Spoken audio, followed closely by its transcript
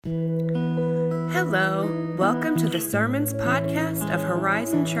Hello, welcome to the Sermons Podcast of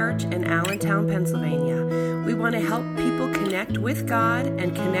Horizon Church in Allentown, Pennsylvania. We want to help people connect with God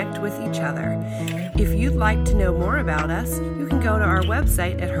and connect with each other. If you'd like to know more about us, you can go to our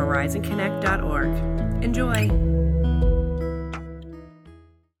website at horizonconnect.org. Enjoy.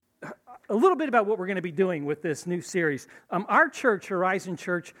 A little bit about what we're going to be doing with this new series. Our church, Horizon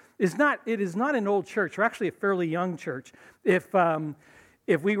Church, is not an old church. We're actually a fairly young church.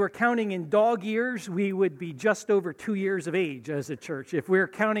 If we were counting in dog years, we would be just over 2 years of age as a church. If we're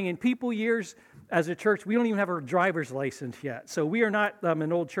counting in people years as a church, we don't even have our driver's license yet. So we are not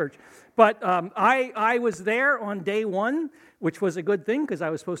an old church. But I was there on day one, which was a good thing because I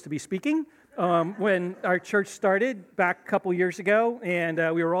was supposed to be speaking when our church started back a couple years ago. And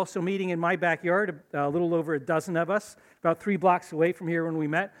we were also meeting in my backyard, a little over a dozen of us, about 3 blocks away from here when we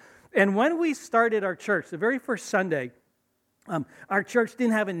met. And when we started our church, the very first Sunday, our church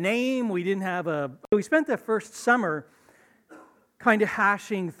didn't have a name. We spent the first summer kind of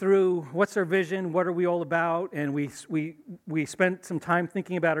hashing through what's our vision, what are we all about, and we spent some time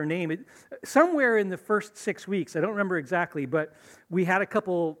thinking about our name. Somewhere in the first 6 weeks, I don't remember exactly, but we had a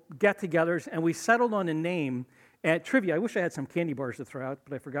couple get-togethers, and we settled on a name. At trivia, I wish I had some candy bars to throw out,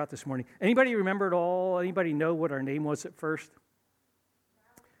 but I forgot this morning. Anybody remember it all? Anybody know what our name was at first?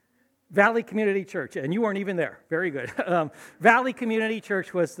 Valley Community Church, and you weren't even there. Very good. Valley Community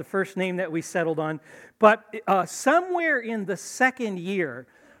Church was the first name that we settled on. But somewhere in the second year,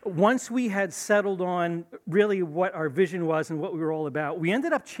 once we had settled on really what our vision was and what we were all about, we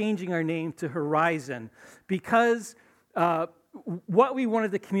ended up changing our name to Horizon because what we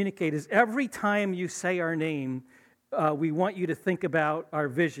wanted to communicate is every time you say our name, we want you to think about our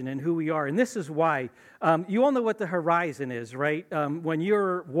vision and who we are. And this is why. You all know what the horizon is, right? When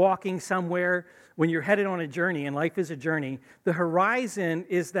you're walking somewhere, when you're headed on a journey, and life is a journey, the horizon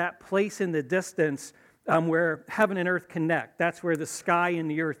is that place in the distance where heaven and earth connect. That's where the sky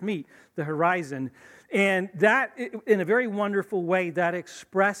and the earth meet, the horizon. And that, in a very wonderful way, that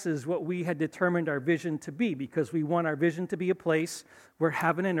expresses what we had determined our vision to be, because we want our vision to be a place where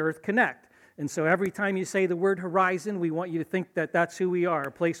heaven and earth connect. And so every time you say the word horizon, we want you to think that that's who we are,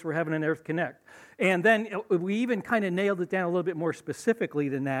 a place where heaven and earth connect. And then we even kind of nailed it down a little bit more specifically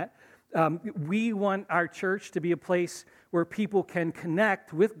than that. We want our church to be a place where people can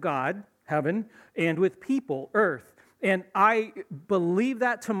connect with God, heaven, and with people, earth. And I believe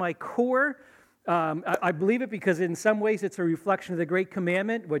that to my core. I believe it because in some ways it's a reflection of the great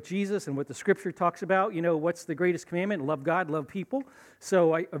commandment, what Jesus and what the Scripture talks about. You know, what's the greatest commandment? Love God, love people.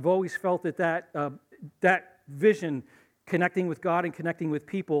 So I've always felt that vision, connecting with God and connecting with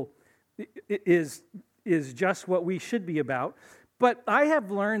people, is just what we should be about. But I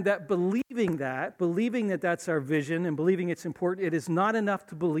have learned that believing that that's our vision and believing it's important, it is not enough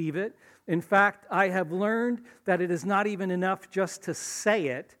to believe it. In fact, I have learned that it is not even enough just to say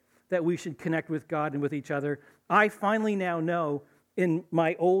it, that we should connect with God and with each other. I finally now know in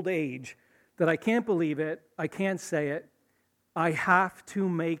my old age that I can't believe it, I can't say it, I have to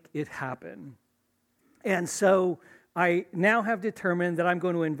make it happen. And so I now have determined that I'm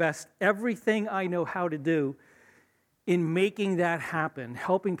going to invest everything I know how to do in making that happen,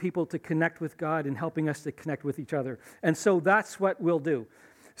 helping people to connect with God and helping us to connect with each other. And so that's what we'll do.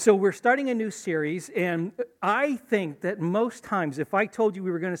 So we're starting a new series, and I think that most times, if I told you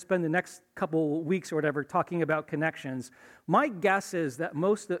we were going to spend the next couple weeks or whatever talking about connections, my guess is that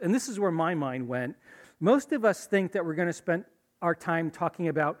and this is where my mind went, most of us think that we're going to spend our time talking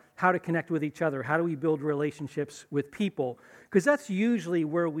about how to connect with each other, how do we build relationships with people, because that's usually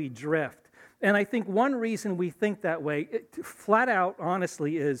where we drift. And I think one reason we think that way, flat out,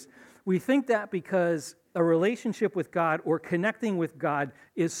 honestly, is we think that because a relationship with God or connecting with God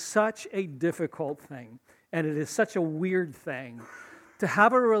is such a difficult thing, and it is such a weird thing. To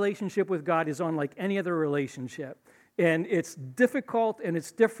have a relationship with God is unlike any other relationship, and it's difficult and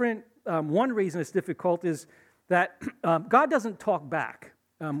it's different. One reason it's difficult is that God doesn't talk back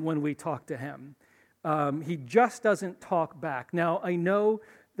when we talk to Him. He just doesn't talk back. Now, I know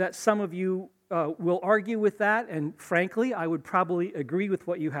that some of you will argue with that, and frankly, I would probably agree with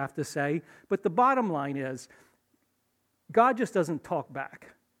what you have to say, but the bottom line is, God just doesn't talk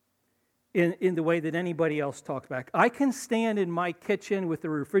back in the way that anybody else talks back. I can stand in my kitchen with the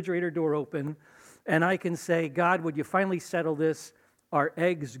refrigerator door open, and I can say, God, would you finally settle this? Are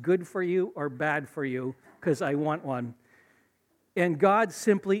eggs good for you or bad for you? Because I want one. And God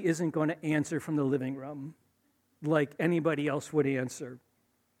simply isn't going to answer from the living room like anybody else would answer.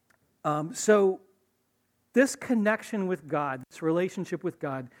 So this connection with God, this relationship with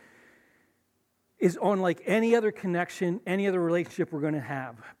God, is unlike any other connection, any other relationship we're going to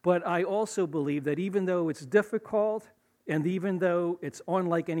have. But I also believe that even though it's difficult and even though it's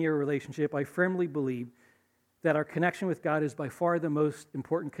unlike any other relationship, I firmly believe that our connection with God is by far the most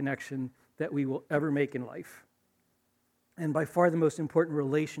important connection that we will ever make in life, and by far the most important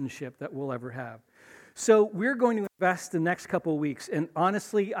relationship that we'll ever have. So we're going to invest the next couple of weeks, and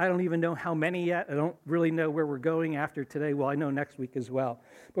honestly, I don't even know how many yet. I don't really know where we're going after today. Well, I know next week as well.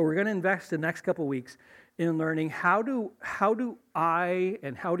 But we're going to invest the next couple of weeks in learning how do I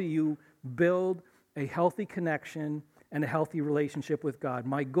and how do you build a healthy connection and a healthy relationship with God.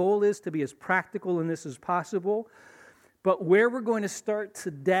 My goal is to be as practical in this as possible, but where we're going to start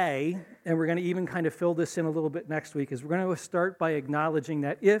today, and we're going to even kind of fill this in a little bit next week, is we're going to start by acknowledging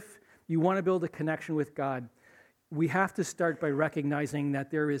that if you want to build a connection with God, we have to start by recognizing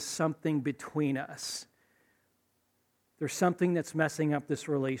that there is something between us. There's something that's messing up this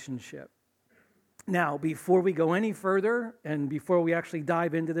relationship. Now, before we go any further, and before we actually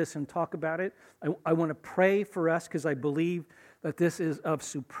dive into this and talk about it, I want to pray for us because I believe that this is of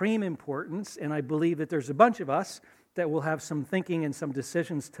supreme importance, and I believe that there's a bunch of us that will have some thinking and some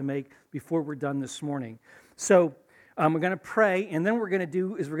decisions to make before we're done this morning. So, we're going to pray, and then what we're going to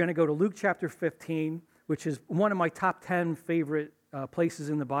do is we're going to go to Luke chapter 15, which is one of my top 10 favorite places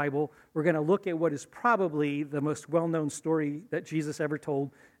in the Bible. We're going to look at what is probably the most well-known story that Jesus ever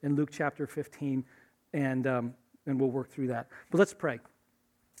told in Luke chapter 15, and we'll work through that. But let's pray.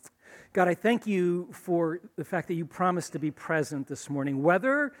 God, I thank you for the fact that you promised to be present this morning.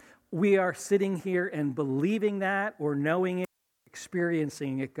 Whether we are sitting here and believing that or knowing it,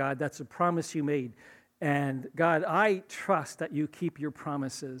 experiencing it, God, that's a promise you made. And God, I trust that you keep your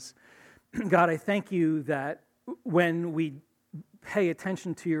promises. God, I thank you that when we pay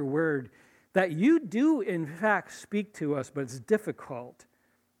attention to your word, that you do in fact speak to us, but it's difficult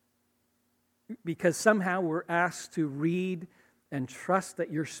because somehow we're asked to read and trust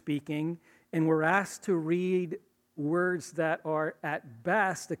that you're speaking, and we're asked to read words that are at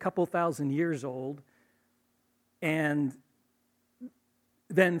best a couple thousand years old, and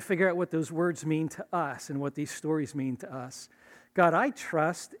then figure out what those words mean to us and what these stories mean to us. God, I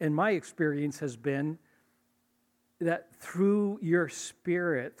trust, and my experience has been that through your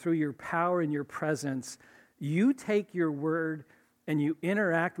Spirit, through your power and your presence, you take your word and you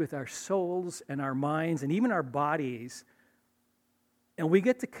interact with our souls and our minds and even our bodies, and we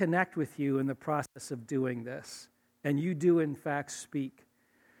get to connect with you in the process of doing this. And you do, in fact, speak.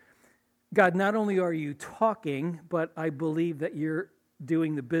 God, not only are you talking, but I believe that you're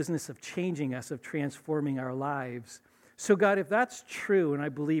doing the business of changing us, of transforming our lives. So God, if that's true, and I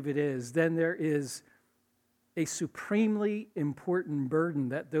believe it is, then there is a supremely important burden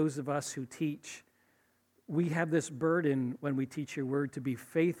that those of us who teach, we have this burden when we teach your word to be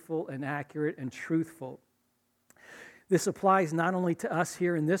faithful and accurate and truthful. This applies not only to us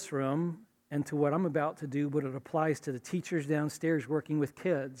here in this room and to what I'm about to do, but it applies to the teachers downstairs working with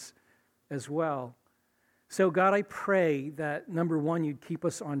kids as well. So God, I pray that, number one, you'd keep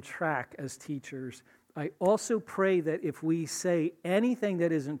us on track as teachers. I also pray that if we say anything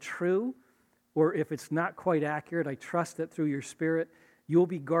that isn't true, or if it's not quite accurate, I trust that through your Spirit, you'll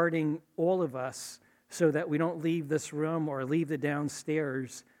be guarding all of us so that we don't leave this room or leave the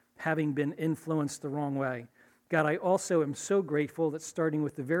downstairs having been influenced the wrong way. God, I also am so grateful that starting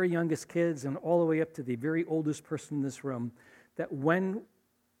with the very youngest kids and all the way up to the very oldest person in this room, that when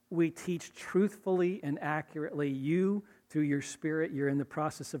we teach truthfully and accurately, you, through your Spirit, you're in the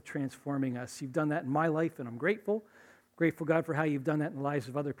process of transforming us. You've done that in my life, and I'm grateful. Grateful, God, for how you've done that in the lives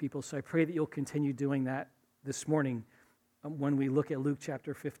of other people. So I pray that you'll continue doing that this morning when we look at Luke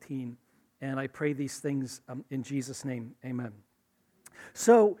chapter 15. And I pray these things in Jesus' name. Amen.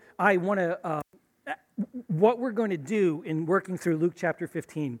 So I want to, what we're going to do in working through Luke chapter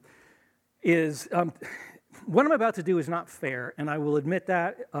 15 is, what I'm about to do is not fair, and I will admit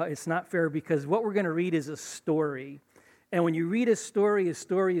that. It's not fair because what we're going to read is a story. And when you read a story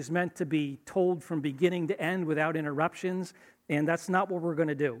is meant to be told from beginning to end without interruptions, and that's not what we're going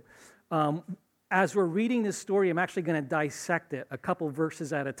to do. As we're reading this story, I'm actually going to dissect it a couple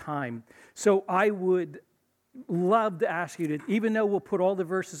verses at a time. So I would love to ask you to, even though we'll put all the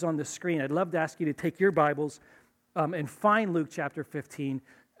verses on the screen, I'd love to ask you to take your Bibles and find Luke chapter 15.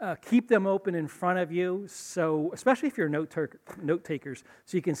 Keep them open in front of you, so especially if you're note takers,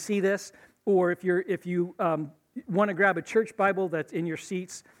 so you can see this. Or if you want to grab a church Bible that's in your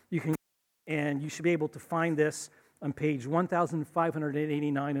seats, you can, and you should be able to find this on page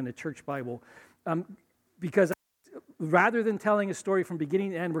 1589 in a church Bible. Because rather than telling a story from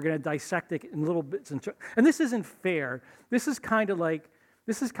beginning to end, we're going to dissect it in little bits. And this isn't fair. This is kind of like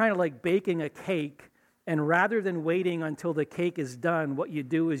This is kind of like baking a cake, and rather than waiting until the cake is done, what you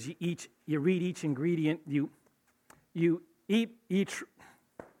do is you read each ingredient, you eat each.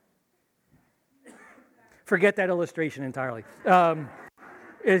 Forget that illustration entirely.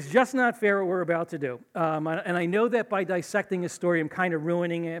 It's just not fair what we're about to do. And I know that by dissecting a story, I'm kind of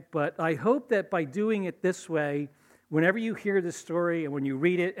ruining it, but I hope that by doing it this way, whenever you hear the story and when you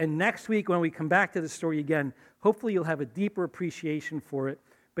read it, and next week when we come back to the story again, hopefully you'll have a deeper appreciation for it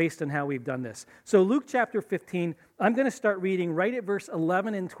based on how we've done this. So Luke chapter 15, I'm going to start reading right at verse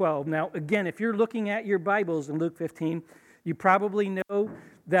 11 and 12. Now, again, if you're looking at your Bibles in Luke 15, you probably know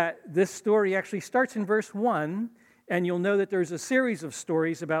that this story actually starts in verse 1, and you'll know that there's a series of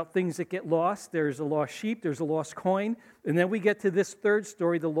stories about things that get lost. There's a lost sheep, there's a lost coin, and then we get to this third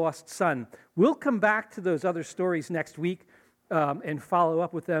story, the lost son. We'll come back to those other stories next week and follow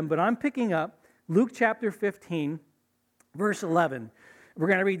up with them, but I'm picking up Luke chapter 15, verse 11. We're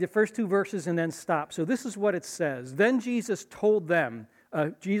going to read the first two verses and then stop. So this is what it says. Then Jesus told them,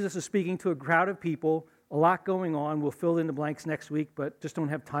 Jesus is speaking to a crowd of people, a lot going on. We'll fill in the blanks next week, but just don't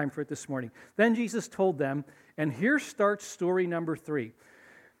have time for it this morning. Then Jesus told them, and here starts story number 3.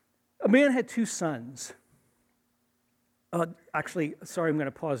 A man had 2 sons. Actually, sorry, I'm going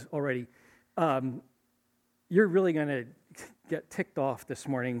to pause already. You're really going to get ticked off this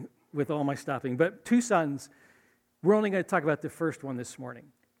morning with all my stopping. But 2 sons, we're only going to talk about the first one this morning.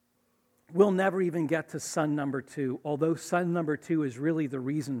 We'll never even get to son number 2, although son number 2 is really the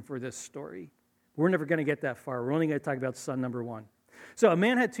reason for this story. We're never going to get that far. We're only going to talk about son number 1. So a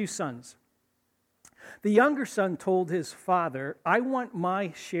man had 2 sons. The younger son told his father, I want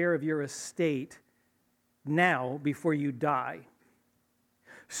my share of your estate now before you die.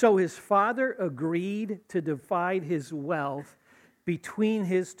 So his father agreed to divide his wealth between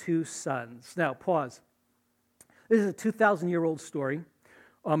his 2 sons. Now, pause. This is a 2,000-year-old story.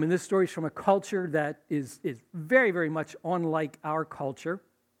 And this story is from a culture that is very, very much unlike our culture.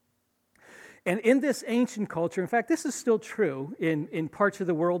 And in this ancient culture, in fact, this is still true in parts of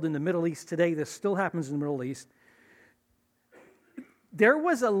the world in the Middle East today. This still happens in the Middle East. There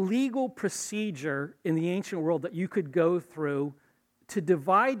was a legal procedure in the ancient world that you could go through to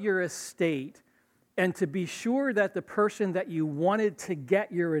divide your estate and to be sure that the person that you wanted to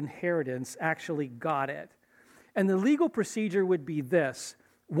get your inheritance actually got it. And the legal procedure would be this.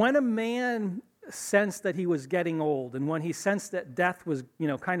 When a man sensed that he was getting old and when he sensed that death was,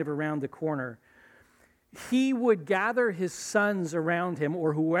 kind of around the corner, he would gather his sons around him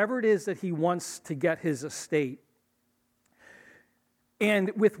or whoever it is that he wants to get his estate.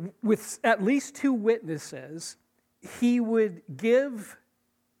 And with at least 2 witnesses, he would give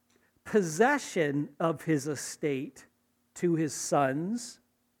possession of his estate to his sons,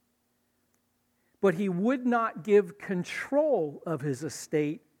 but he would not give control of his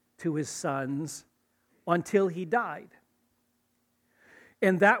estate to his sons until he died.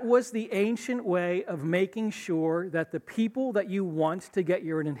 And that was the ancient way of making sure that the people that you want to get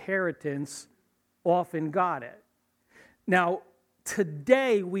your inheritance often got it. Now,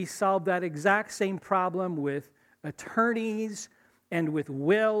 today we solve that exact same problem with attorneys and with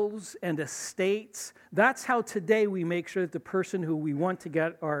wills and estates. That's how today we make sure that the person who we want to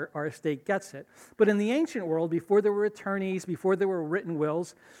get our estate gets it. But in the ancient world, before there were attorneys, before there were written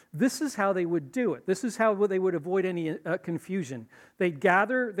wills, this is how they would do it. This is how they would avoid any confusion. They'd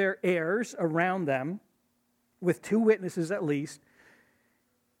gather their heirs around them with 2 witnesses at least.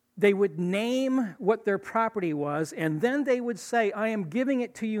 They would name what their property was, and then they would say, I am giving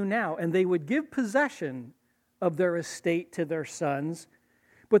it to you now. And they would give possession of their estate to their sons,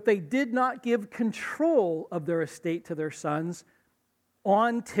 but they did not give control of their estate to their sons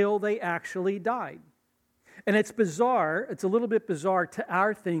until they actually died. And it's bizarre, it's a little bit bizarre to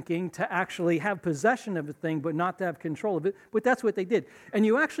our thinking to actually have possession of the thing but not to have control of it, but that's what they did. And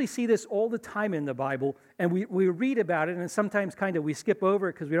you actually see this all the time in the Bible, and we read about it, and sometimes kind of we skip over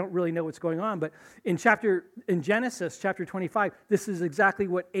it because we don't really know what's going on, but in Genesis chapter 25, this is exactly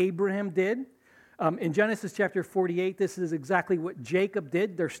what Abraham did. In Genesis chapter 48, this is exactly what Jacob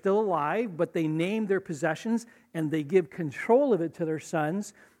did. They're still alive, but they name their possessions, and they give control of it to their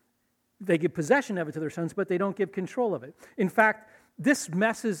sons. They give possession of it to their sons, but they don't give control of it. In fact, this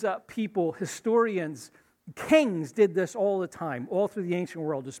messes up people, historians, kings did this all the time, all through the ancient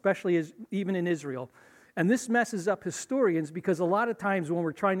world, especially even in Israel. And this messes up historians because a lot of times when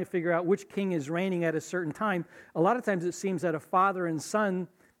we're trying to figure out which king is reigning at a certain time, a lot of times it seems that a father and son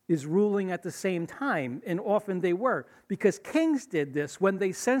is ruling at the same time, and often they were, because kings did this. When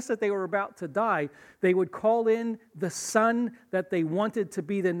they sensed that they were about to die, they would call in the son that they wanted to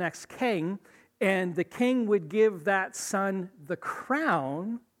be the next king, And the king would give that son the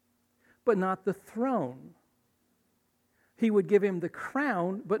crown, but not the throne. He would give him the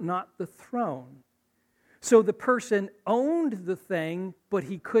crown, but not the throne. So the person owned the thing, but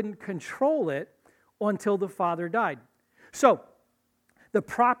he couldn't control it until the father died. So the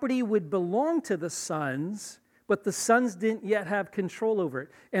property would belong to the sons, but the sons didn't yet have control over it.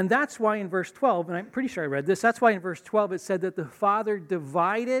 And that's why in verse 12, and I'm pretty sure I read this, that's why in verse 12 it said that the father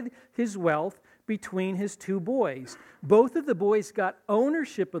divided his wealth between his two boys. Both of the boys got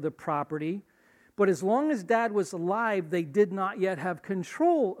ownership of the property, but as long as dad was alive, they did not yet have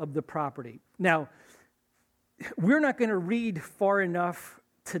control of the property. Now, we're not going to read far enough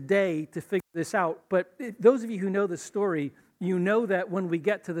today to figure this out, but those of you who know the story, you know that when we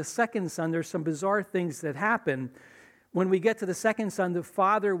get to the second son, there's some bizarre things that happen. When we get to the second son, the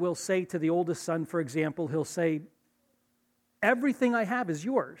father will say to the oldest son, for example, he'll say, "Everything I have is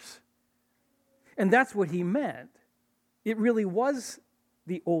yours." And that's what he meant. It really was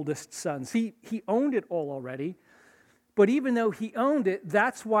the oldest son's. He owned it all already. But even though he owned it,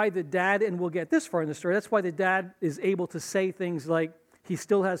 that's why the dad, and we'll get this far in the story, that's why the dad is able to say things like he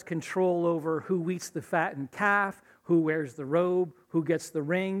still has control over who eats the fattened calf, who wears the robe, who gets the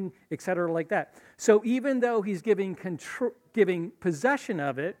ring, etc., like that. So even though he's giving possession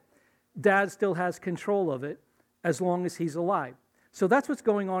of it, dad still has control of it as long as he's alive. So that's what's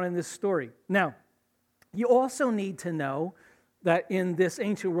going on in this story. Now, you also need to know that in this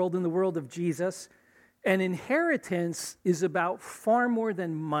ancient world, in the world of Jesus, an inheritance is about far more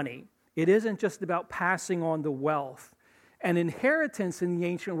than money. It isn't just about passing on the wealth. An inheritance in the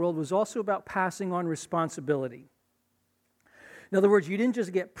ancient world was also about passing on responsibility. In other words, you didn't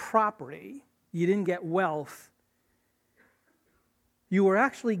just get property, you didn't get wealth. You were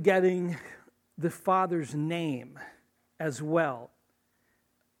actually getting the father's name as well.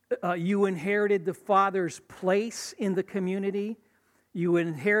 You inherited the father's place in the community. You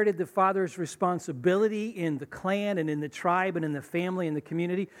inherited the father's responsibility in the clan and in the tribe and in the family and the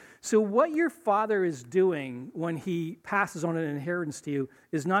community. So what your father is doing when he passes on an inheritance to you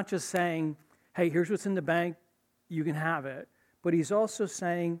is not just saying, "Hey, here's what's in the bank, you can have it." But he's also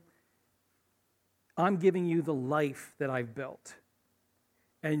saying, "I'm giving you the life that I've built.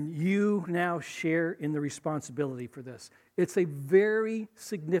 And you now share in the responsibility for this." It's a very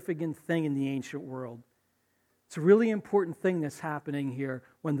significant thing in the ancient world. It's a really important thing that's happening here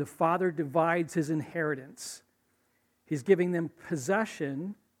when the father divides his inheritance. He's giving them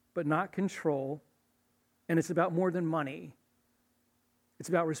possession, but not control. And it's about more than money. It's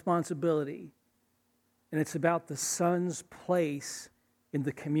about responsibility. And it's about the son's place in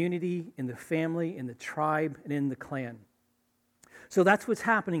the community, in the family, in the tribe, and in the clan. So that's what's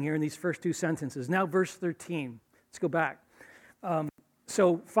happening here in these first two sentences. Now, verse 13. Let's go back.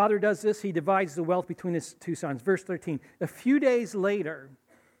 So father does this. He divides the wealth between his two sons. Verse 13. A few days later,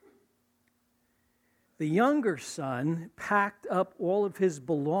 the younger son packed up all of his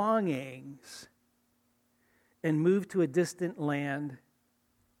belongings and moved to a distant land.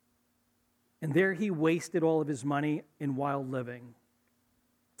 And there he wasted all of his money in wild living.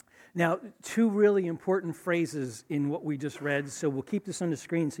 Now, two really important phrases in what we just read, so we'll keep this on the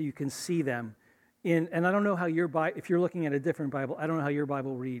screen so you can see them. And I don't know how your Bible, if you're looking at a different Bible, I don't know how your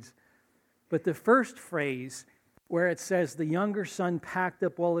Bible reads. But the first phrase, where it says the younger son packed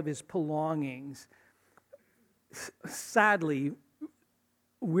up all of his belongings, sadly,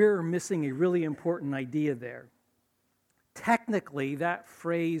 we're missing a really important idea there. Technically, that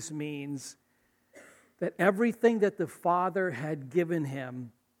phrase means that everything that the father had given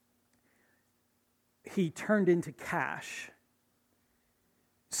him, he turned into cash.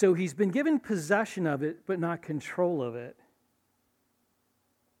 So he's been given possession of it, but not control of it.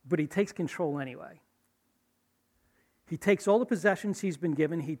 But he takes control anyway. He takes all the possessions he's been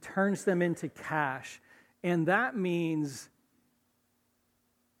given, he turns them into cash. And that means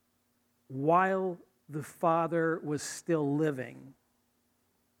while the father was still living,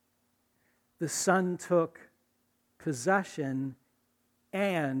 the son took possession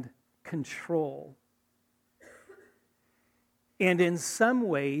and control. And in some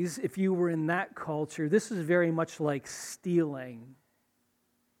ways, if you were in that culture, this is very much like stealing,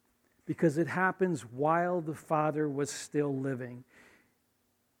 because it happens while the father was still living.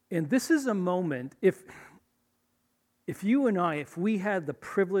 And this is a moment, if you and I, if we had the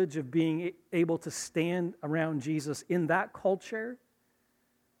privilege of being able to stand around Jesus in that culture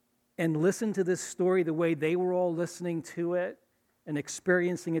and listen to this story the way they were all listening to it, and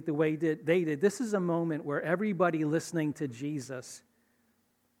experiencing it the way they did, this is a moment where everybody listening to Jesus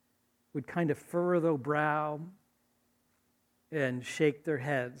would kind of furrow their brow and shake their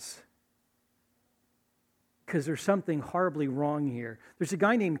heads because there's something horribly wrong here. There's a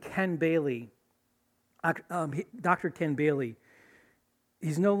guy named Ken Bailey, Dr. Ken Bailey.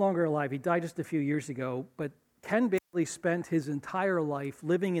 He's no longer alive. He died just a few years ago, but Ken Bailey spent his entire life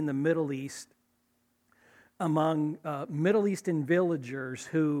living in the Middle East among Middle Eastern villagers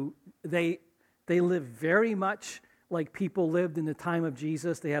who they live very much like people lived in the time of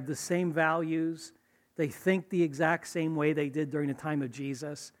Jesus. They have the same values. They think the exact same way they did during the time of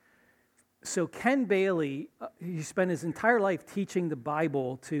Jesus. So Ken Bailey, he spent his entire life teaching the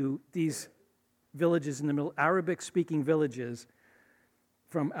Bible to these villages in the middle, Arabic-speaking villages,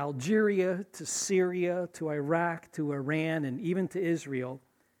 from Algeria to Syria to Iraq to Iran and even to Israel.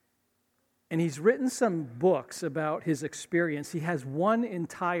 And he's written some books about his experience. He has one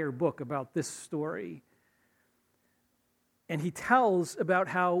entire book about this story. And he tells about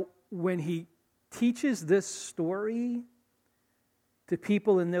how when he teaches this story to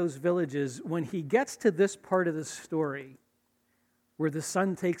people in those villages, when he gets to this part of the story where the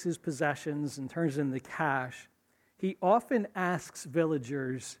son takes his possessions and turns them into cash, he often asks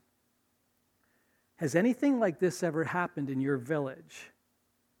villagers, has anything like this ever happened in your village?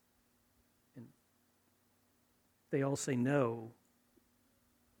 And they all say no,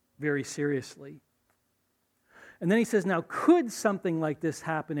 very seriously. And then he says, now, could something like this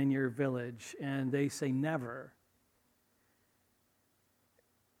happen in your village? And they say never.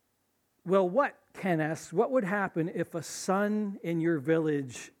 Well, Ken asks, what would happen if a son in your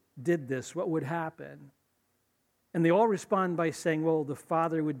village did this? What would happen? And they all respond by saying, well, the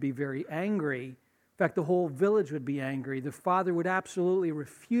father would be very angry. In fact, the whole village would be angry. The father would absolutely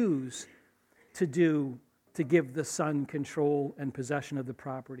refuse to give the son control and possession of the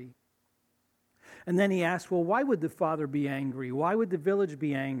property. And then he asks, well, why would the father be angry? Why would the village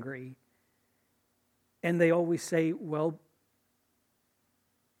be angry? And they always say, well,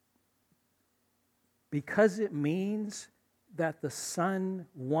 because it means that the son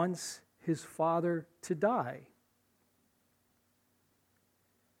wants his father to die.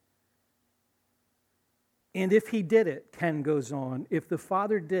 And if he did it, Ken goes on, if the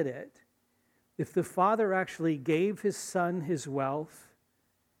father did it, if the father actually gave his son his wealth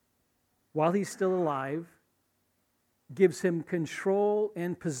while he's still alive, gives him control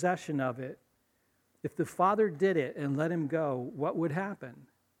and possession of it, if the father did it and let him go, what would happen?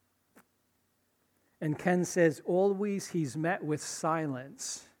 And Ken says, always he's met with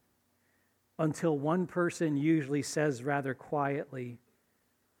silence until one person usually says rather quietly,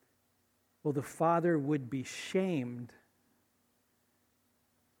 well, the father would be shamed.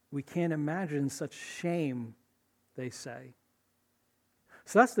 We can't imagine such shame, they say.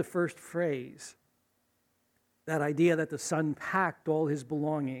 So that's the first phrase, that idea that the son packed all his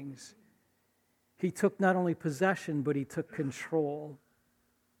belongings. He took not only possession, but he took control.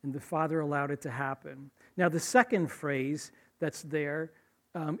 And the father allowed it to happen. Now, the second phrase that's there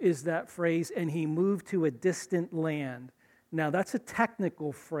is that phrase, and he moved to a distant land. Now, that's a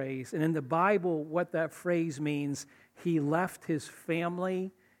technical phrase. And in the Bible, what that phrase means, he left his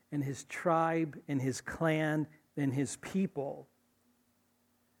family and his tribe and his clan and his people.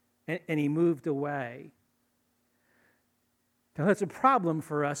 And he moved away. Now, that's a problem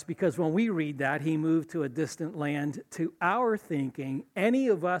for us because when we read that, he moved to a distant land, to our thinking, any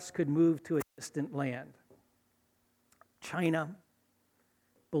of us could move to a distant land. China,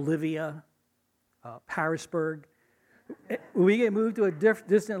 Bolivia, Parisburg. We can move to a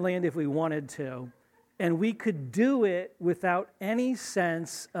distant land if we wanted to, and we could do it without any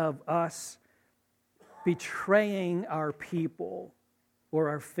sense of us betraying our people or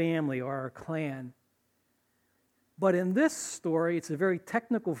our family or our clan. But in this story, it's a very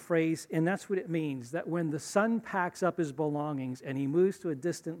technical phrase, and that's what it means, that when the son packs up his belongings and he moves to a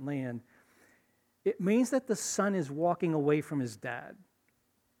distant land, it means that the son is walking away from his dad.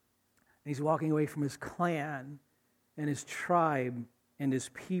 He's walking away from his clan and his tribe and his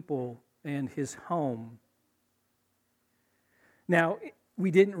people and his home. Now,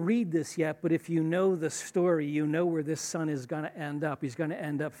 we didn't read this yet, but if you know the story, you know where this son is going to end up. He's going to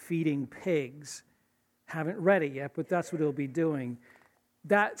end up feeding pigs. Haven't read it yet, but that's what he'll be doing.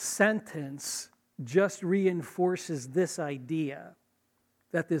 That sentence just reinforces this idea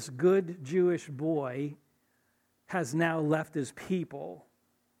that this good Jewish boy has now left his people,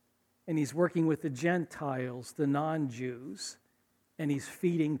 and he's working with the Gentiles, the non-Jews, and he's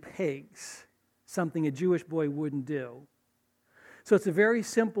feeding pigs, something a Jewish boy wouldn't do. So it's a very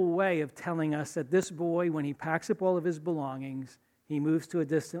simple way of telling us that this boy, when he packs up all of his belongings, he moves to a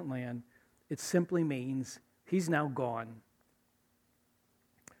distant land. It simply means he's now gone.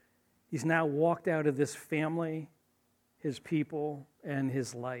 He's now walked out of this family, his people, and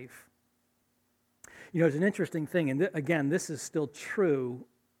his life. It's an interesting thing, and again, this is still true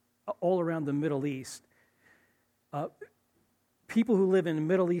all around the Middle East. People who live in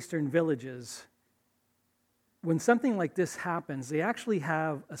Middle Eastern villages, when something like this happens, they actually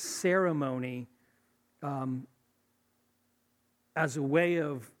have a ceremony as a way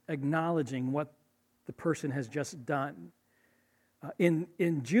of acknowledging what the person has just done.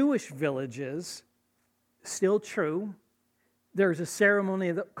 In Jewish villages, still true, there's a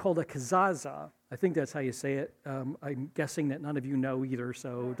ceremony called a kazaza. I think that's how you say it. I'm guessing that none of you know either,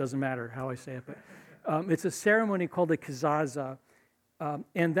 so it doesn't matter how I say it. But it's a ceremony called a kazaza,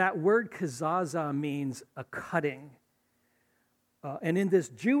 and that word kazaza means a cutting. And in this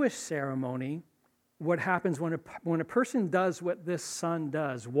Jewish ceremony, what happens when a person does what this son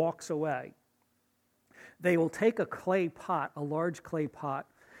does, walks away, they will take a clay pot, a large clay pot,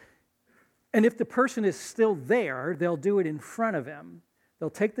 and if the person is still there, they'll do it in front of him. They'll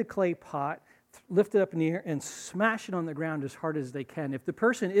take the clay pot, lift it up in the air, and smash it on the ground as hard as they can. If the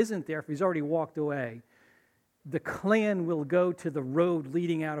person isn't there, if he's already walked away, the clan will go to the road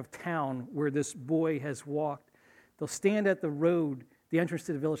leading out of town where this boy has walked. They'll stand at the road, the entrance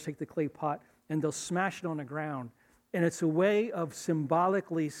to the village, take the clay pot, and they'll smash it on the ground. And it's a way of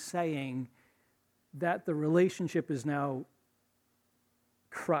symbolically saying that the relationship is now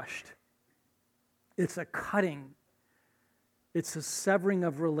crushed. It's a cutting. It's a severing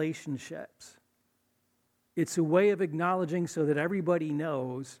of relationships. It's a way of acknowledging so that everybody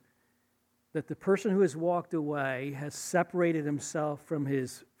knows that the person who has walked away has separated himself from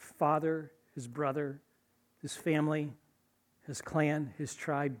his father, his brother, his family, his clan, his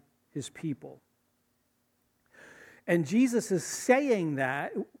tribe, his people. And Jesus is saying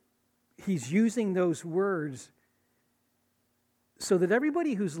that, he's using those words so that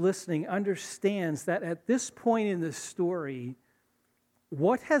everybody who's listening understands that at this point in the story,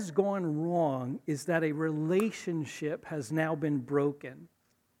 what has gone wrong is that a relationship has now been broken.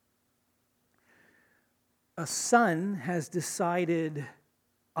 A son has decided,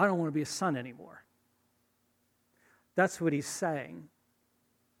 I don't want to be a son anymore. That's what he's saying.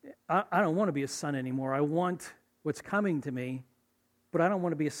 I don't want to be a son anymore. I want what's coming to me, but I don't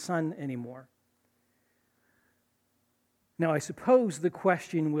want to be a son anymore. Now, I suppose the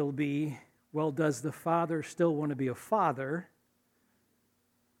question will be, well, does the father still want to be a father?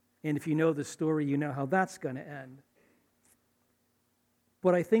 And if you know the story, you know how that's going to end.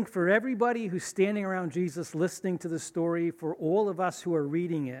 But I think for everybody who's standing around Jesus listening to the story, for all of us who are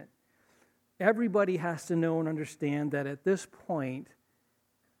reading it, everybody has to know and understand that at this point,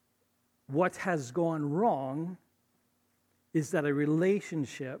 what has gone wrong is that a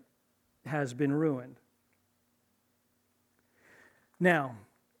relationship has been ruined. Now,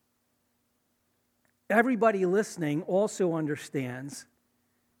 everybody listening also understands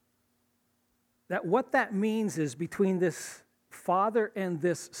that what that means is between this father and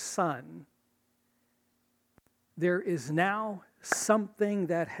this son, there is now something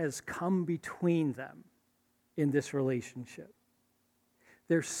that has come between them in this relationship.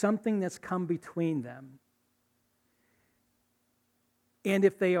 There's something that's come between them. And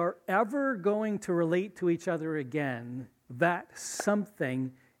if they are ever going to relate to each other again, that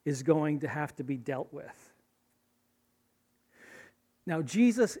something is going to have to be dealt with. Now,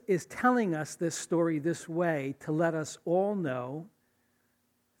 Jesus is telling us this story this way to let us all know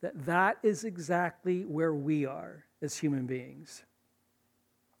that that is exactly where we are as human beings.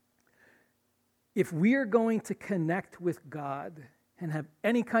 If we are going to connect with God and have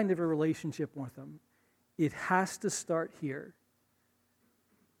any kind of a relationship with Him, it has to start here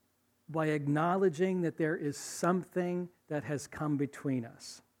by acknowledging that there is something that has come between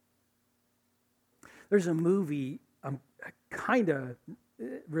us. There's a movie, I'm kind of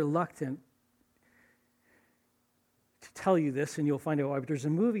reluctant to tell you this, and you'll find out why, but there's a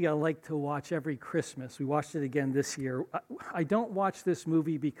movie I like to watch every Christmas. We watched it again this year. I don't watch this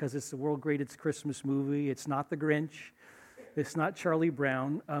movie because it's the world greatest Christmas movie. It's not The Grinch. It's not Charlie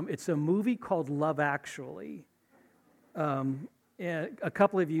Brown. It's a movie called Love Actually. And a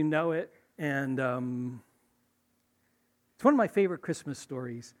couple of you know it, and it's one of my favorite Christmas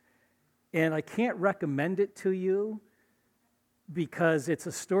stories. And I can't recommend it to you because it's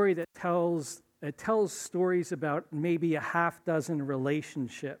a story that tells stories about maybe a half dozen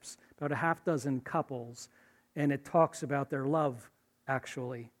relationships, about a half dozen couples, and it talks about their love,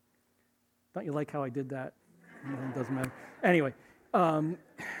 actually. Don't you like how I did that? It doesn't matter. Anyway,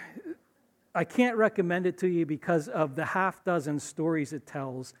 I can't recommend it to you because of the half dozen stories it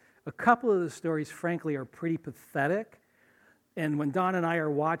tells. A couple of the stories, frankly, are pretty pathetic. And when Don and I are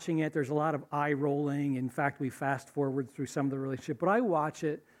watching it, there's a lot of eye rolling. In fact, we fast forward through some of the relationship. But I watch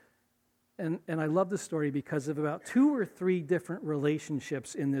it, and I love the story because of about 2 or 3 different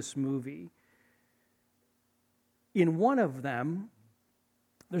relationships in this movie. In one of them,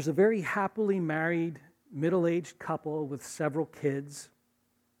 there's a very happily married, middle-aged couple with several kids.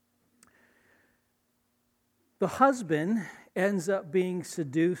 The husband ends up being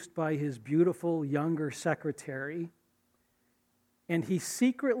seduced by his beautiful younger secretary, and he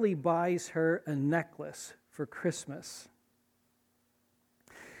secretly buys her a necklace for Christmas.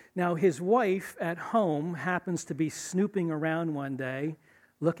 Now, his wife at home happens to be snooping around one day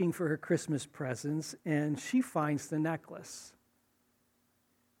looking for her Christmas presents, and she finds the necklace.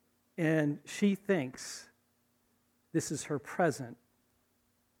 And she thinks this is her present.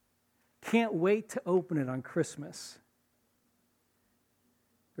 Can't wait to open it on Christmas.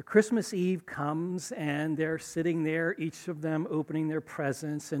 But Christmas Eve comes, and they're sitting there, each of them opening their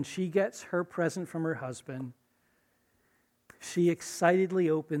presents, and she gets her present from her husband. She excitedly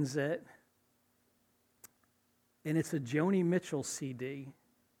opens it, and it's a Joni Mitchell CD.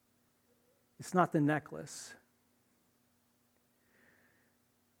 It's not the necklace.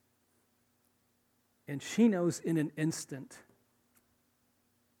 And she knows in an instant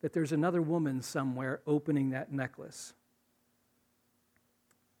that there's another woman somewhere opening that necklace.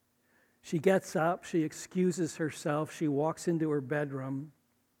 She gets up, she excuses herself, she walks into her bedroom,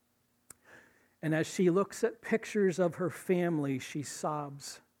 and as she looks at pictures of her family, she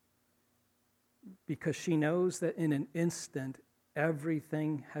sobs because she knows that in an instant,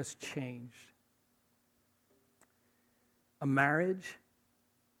 everything has changed. A marriage,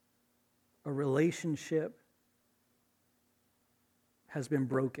 a relationship has been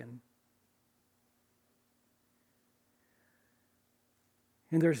broken.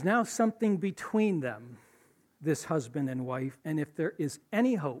 And there's now something between them, this husband and wife, and if there is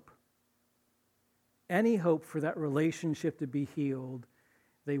any hope for that relationship to be healed,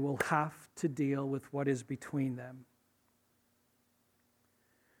 they will have to deal with what is between them.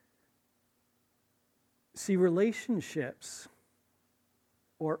 See, relationships,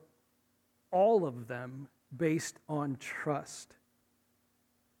 or all of them, based on trust.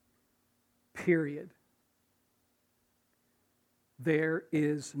 Period. There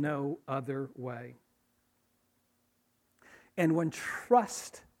is no other way. And when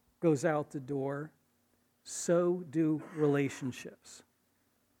trust goes out the door, so do relationships.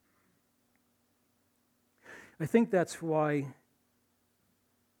 I think that's why,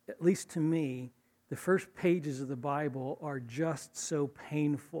 at least to me, the first pages of the Bible are just so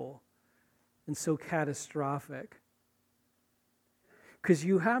painful and so catastrophic. Because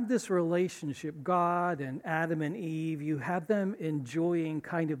you have this relationship, God and Adam and Eve, you have them enjoying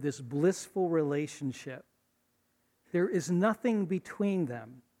kind of this blissful relationship. There is nothing between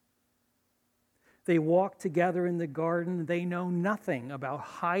them. They walk together in the garden. They know nothing about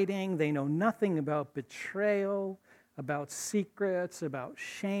hiding. They know nothing about betrayal, about secrets, about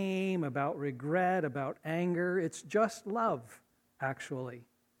shame, about regret, about anger. It's just love, actually.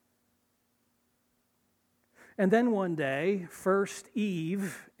 And then one day, first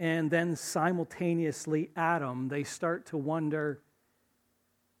Eve and then simultaneously Adam, they start to wonder,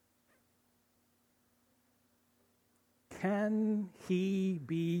 can he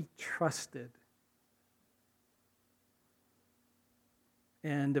be trusted?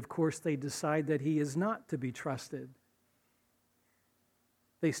 And of course, they decide that he is not to be trusted.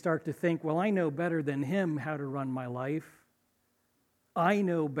 They start to think, well, I know better than him how to run my life. I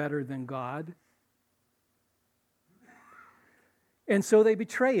know better than God. And so they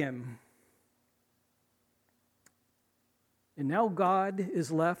betray him. And now God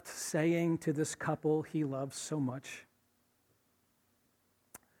is left saying to this couple he loves so much,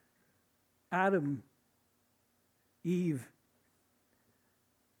 Adam, Eve,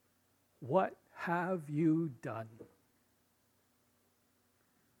 what have you done?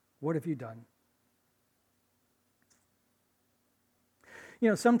 What have you done? You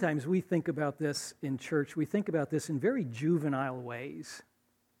know, sometimes we think about this in church. We think about this in very juvenile ways.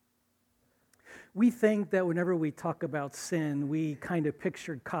 We think that whenever we talk about sin, we kind of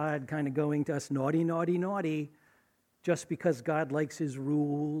picture God kind of going to us, naughty, naughty, naughty, just because God likes his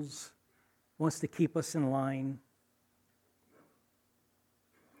rules, wants to keep us in line.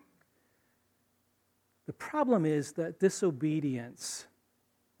 The problem is that disobedience,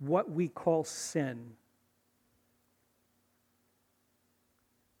 what we call sin,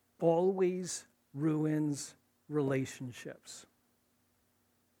 always ruins relationships.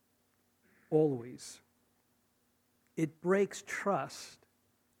 Always. It breaks trust.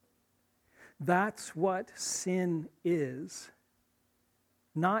 That's what sin is.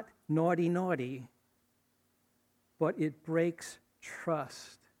 Not naughty, naughty, but it breaks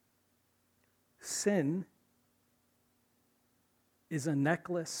trust. sin is a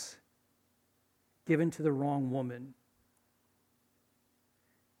necklace given to the wrong woman.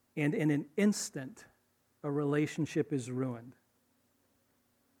 And in an instant, a relationship is ruined.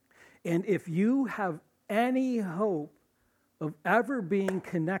 And if you have any hope of ever being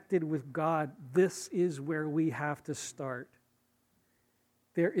connected with God, this is where we have to start.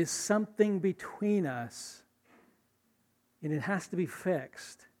 There is something between us, and it has to be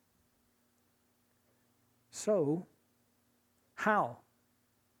fixed. So, how?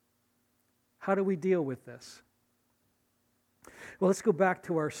 How do we deal with this? Well, let's go back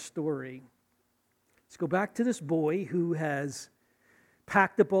to our story. Let's go back to this boy who has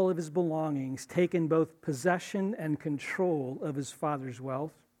packed up all of his belongings, taken both possession and control of his father's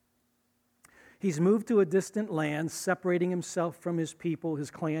wealth. He's moved to a distant land, separating himself from his people, his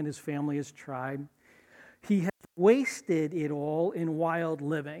clan, his family, his tribe. He has wasted it all in wild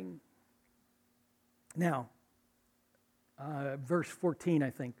living. Now, verse 14, I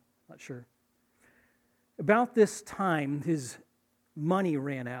think, not sure. About this time, his money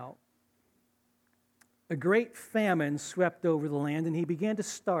ran out. A great famine swept over the land, and he began to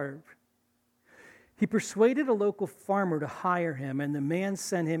starve. He persuaded a local farmer to hire him, and the man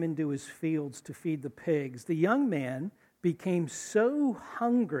sent him into his fields to feed the pigs. The young man became so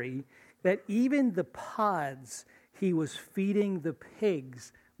hungry that even the pods he was feeding the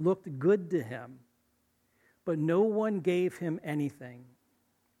pigs looked good to him, but no one gave him anything.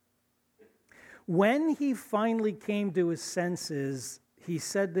 When he finally came to his senses, he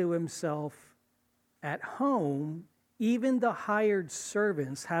said to himself, "At home, even the hired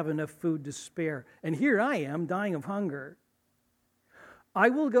servants have enough food to spare, and here I am dying of hunger. I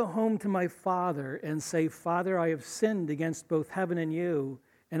will go home to my father and say, 'Father, I have sinned against both heaven and you,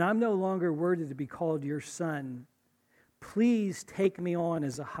 and I'm no longer worthy to be called your son. Please take me on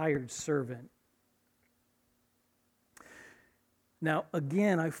as a hired servant.'" Now,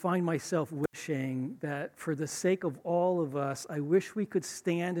 again, I find myself wishing that for the sake of all of us, I wish we could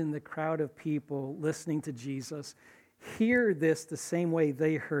stand in the crowd of people listening to Jesus, hear this the same way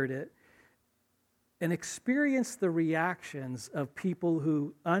they heard it, and experience the reactions of people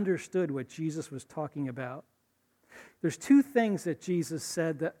who understood what Jesus was talking about. There's two things that Jesus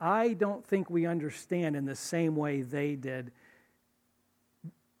said that I don't think we understand in the same way they did.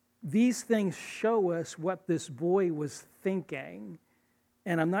 These things show us what this boy was thinking,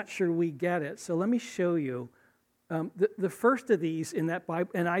 and I'm not sure we get it. So let me show you. The first of these in that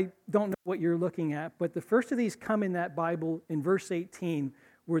Bible, and I don't know what you're looking at, but the first of these come in that Bible in verse 18,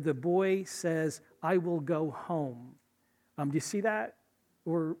 where the boy says, "I will go home." Do you see that?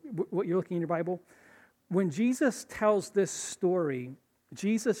 Or what you're looking in your Bible? When Jesus tells this story,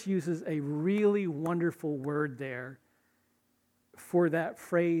 Jesus uses a really wonderful word there for that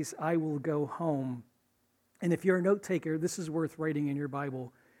phrase, "I will go home." And if you're a note taker, this is worth writing in your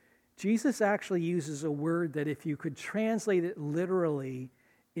Bible. Jesus actually uses a word that if you could translate it literally,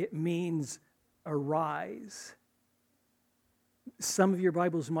 it means arise. Some of your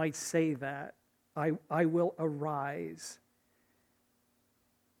Bibles might say that. I will arise.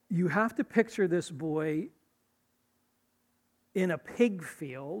 You have to picture this boy in a pig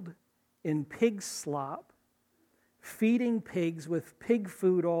field, in pig slop, feeding pigs with pig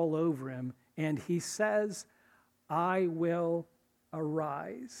food all over him, and he says, "I will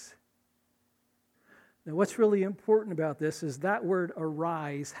arise." Now, what's really important about this is that word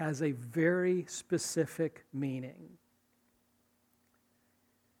arise has a very specific meaning.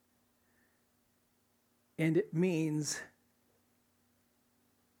 And it means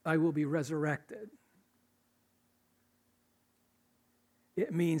I will be resurrected.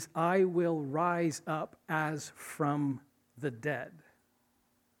 It means I will rise up as from the dead.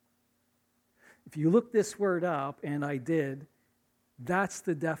 If you look this word up, and I did, that's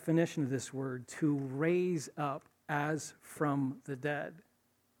the definition of this word, to raise up as from the dead.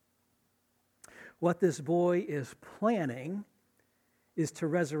 What this boy is planning is to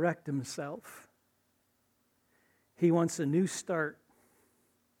resurrect himself. He wants a new start.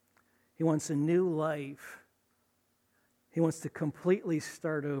 He wants a new life. He wants to completely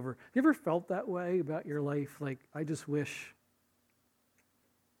start over. Have you ever felt that way about your life? Like, I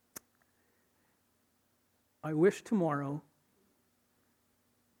wish tomorrow,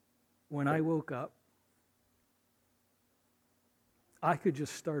 when I woke up, I could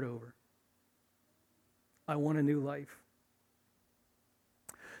just start over. I want a new life.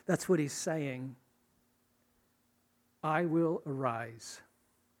 That's what he's saying. I will arise.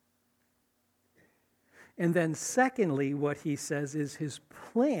 And then secondly, what he says is his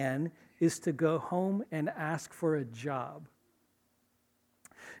plan is to go home and ask for a job.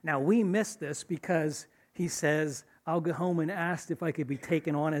 Now, we miss this because he says, I'll go home and ask if I could be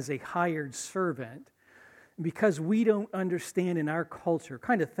taken on as a hired servant. Because we don't understand in our culture,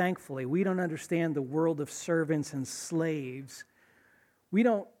 kind of thankfully, we don't understand the world of servants and slaves. We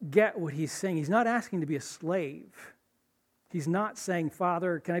don't get what he's saying. He's not asking to be a slave. He's not saying,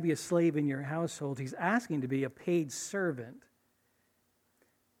 Father, can I be a slave in your household? He's asking to be a paid servant.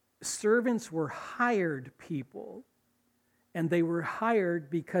 Servants were hired people, and they were hired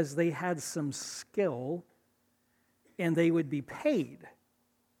because they had some skill, and they would be paid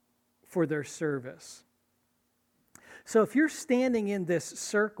for their service. So if you're standing in this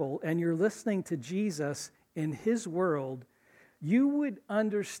circle and you're listening to Jesus in his world, you would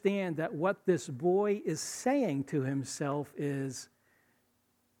understand that what this boy is saying to himself is,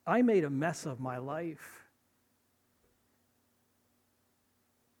 I made a mess of my life,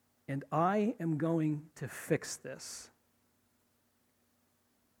 and I am going to fix this.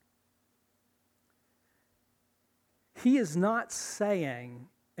 He is not saying,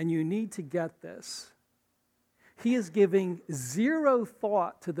 and you need to get this, he is giving zero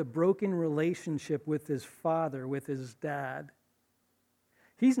thought to the broken relationship with his father, with his dad.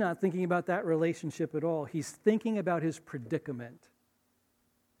 He's not thinking about that relationship at all. He's thinking about his predicament.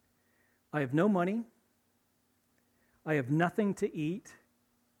 I have no money. I have nothing to eat.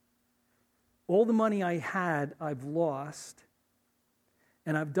 All the money I had, I've lost.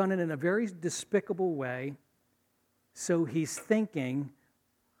 And I've done it in a very despicable way. So he's thinking,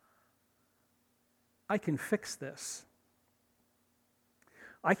 I can fix this.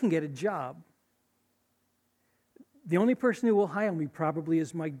 I can get a job. The only person who will hire me probably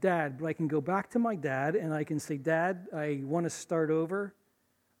is my dad, but I can go back to my dad and I can say, Dad, I want to start over.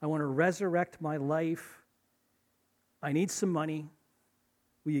 I want to resurrect my life. I need some money.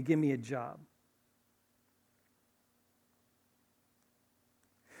 Will you give me a job?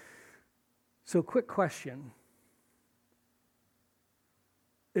 So, quick question.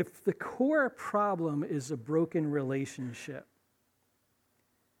 If the core problem is a broken relationship,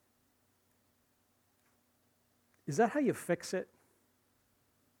 is that how you fix it?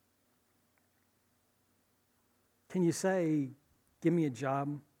 Can you say, give me a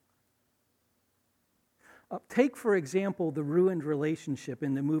job? Take, for example, the ruined relationship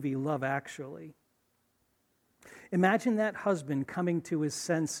in the movie Love Actually. Imagine that husband coming to his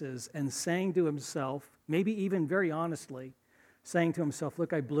senses and saying to himself, maybe even very honestly, saying to himself,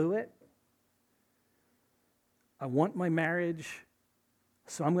 look, I blew it. I want my marriage,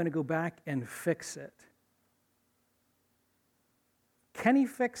 so I'm going to go back and fix it. Can he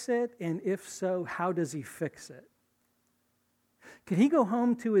fix it? And if so, how does he fix it? Can he go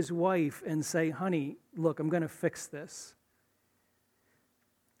home to his wife and say, honey, look, I'm going to fix this.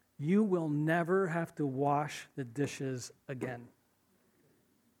 You will never have to wash the dishes again.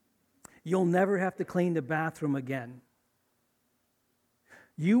 You'll never have to clean the bathroom again.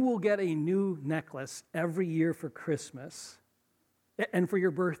 You will get a new necklace every year for Christmas and for your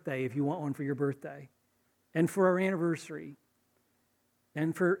birthday, if you want one for your birthday, and for our anniversary,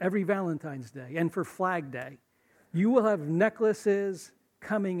 and for every Valentine's Day, and for Flag Day. You will have necklaces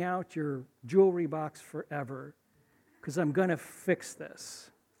coming out your jewelry box forever because I'm going to fix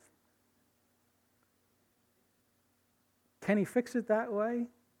this. Can he fix it that way?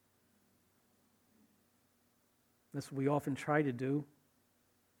 That's what we often try to do.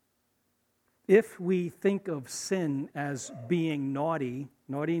 If we think of sin as being naughty,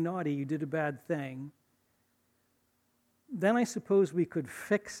 you did a bad thing, then I suppose we could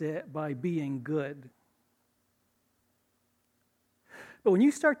fix it by being good. But when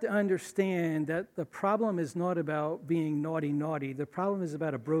you start to understand that the problem is not about being naughty, the problem is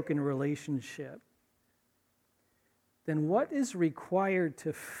about a broken relationship, then what is required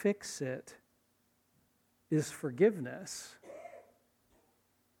to fix it is forgiveness.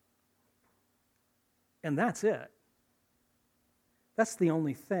 And that's it. That's the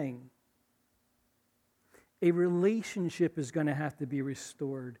only thing. A relationship is going to have to be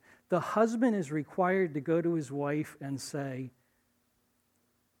restored. The husband is required to go to his wife and say,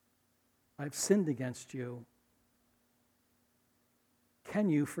 I've sinned against you. Can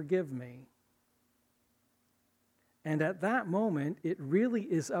you forgive me? And at that moment, it really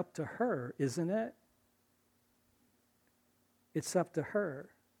is up to her, isn't it? It's up to her.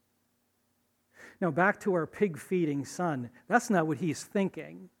 Now, back to our pig-feeding son. That's not what he's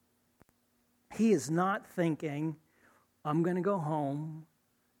thinking. He is not thinking, I'm going to go home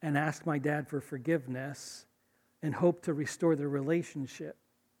and ask my dad for forgiveness and hope to restore the relationship.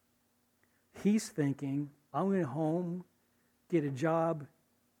 He's thinking, I'm going to go home, get a job,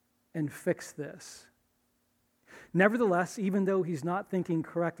 and fix this. Nevertheless, even though he's not thinking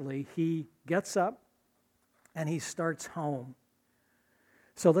correctly, he gets up and he starts home.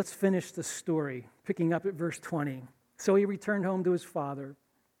 So let's finish the story, picking up at verse 20. So he returned home to his father.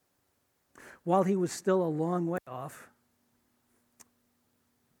 While he was still a long way off,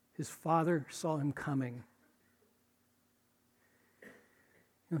 his father saw him coming.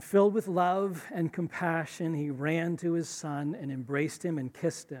 And filled with love and compassion, he ran to his son and embraced him and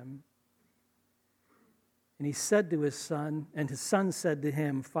kissed him. And he said to his son, and his son said to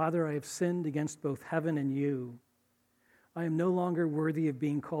him, "Father, I have sinned against both heaven and you. I am no longer worthy of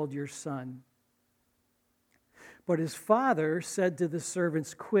being called your son." But his father said to the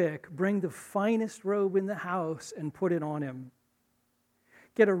servants, "Quick, bring the finest robe in the house and put it on him.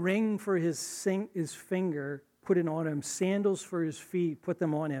 Get a ring for his finger, put it on him, sandals for his feet, put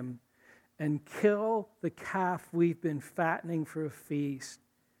them on him, and kill the calf we've been fattening for a feast.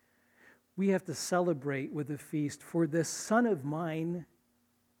 We have to celebrate with a feast, for this son of mine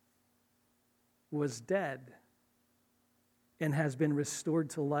was dead and has been restored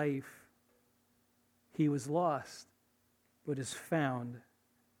to life. He was lost, but is found."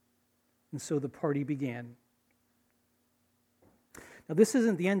 And so the party began. Now, this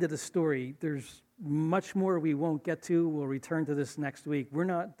isn't the end of the story. There's much more we won't get to. We'll return to this next week. We're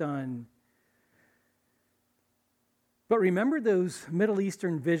not done. But remember those Middle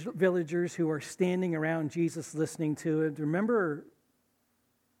Eastern villagers who are standing around Jesus listening to it? Remember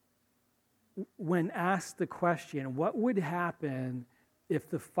when asked the question, what would happen if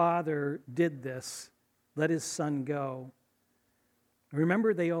the father did this, let his son go?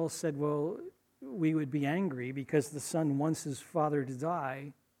 Remember they all said, well, we would be angry because the son wants his father to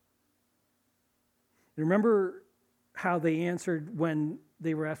die. Remember how they answered when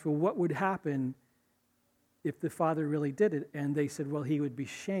they were asked, well, what would happen if the father really did it? And they said, well, he would be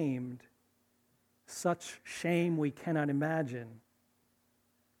shamed. Such shame we cannot imagine.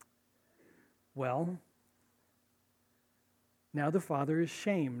 Well, now the father is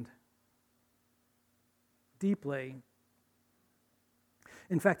shamed deeply.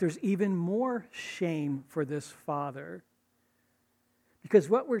 In fact, there's even more shame for this father. Because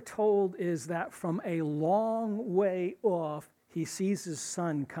what we're told is that from a long way off, he sees his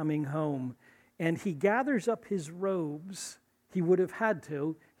son coming home, and he gathers up his robes. He would have had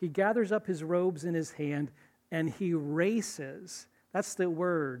to. He gathers up his robes in his hand, and he races. That's the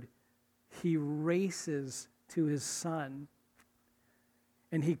word. He races to his son.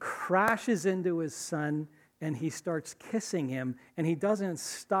 And he crashes into his son, and he starts kissing him, and he doesn't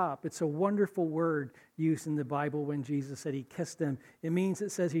stop. It's a wonderful word used in the Bible when Jesus said he kissed him. It means,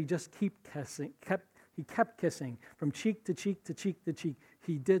 it says he just kept kissing from cheek to cheek to cheek to cheek.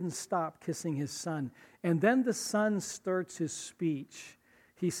 He didn't stop kissing his son. And then the son starts his speech.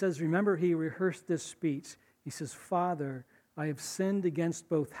 He says, remember, he rehearsed this speech. He says, "Father, I have sinned against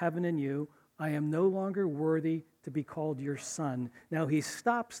both heaven and you. I am no longer worthy to be called your son." Now he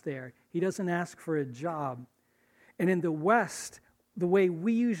stops there. He doesn't ask for a job. And in the West, the way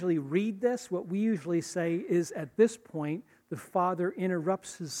we usually read this, what we usually say is at this point, the father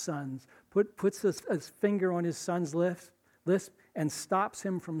interrupts his sons, puts his finger on his son's lisp and stops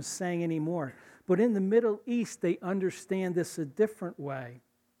him from saying any more. But in the Middle East, they understand this a different way.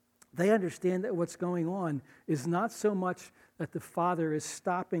 They understand that what's going on is not so much that the father is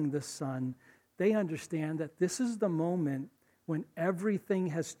stopping the son. They understand that this is the moment when everything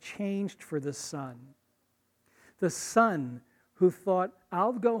has changed for the son. The son who thought,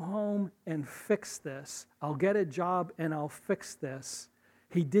 I'll go home and fix this. I'll get a job and I'll fix this.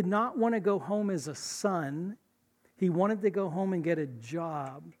 He did not want to go home as a son. He wanted to go home and get a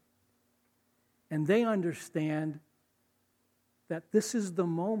job. And they understand that this is the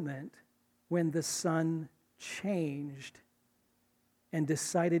moment when the son changed and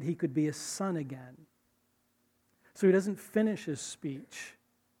decided he could be a son again. So he doesn't finish his speech.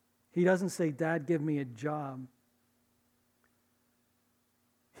 He doesn't say, "Dad, give me a job."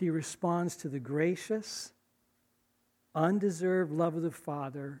 He responds to the gracious, undeserved love of the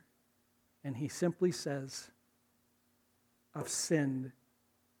Father, and he simply says, "I've sinned.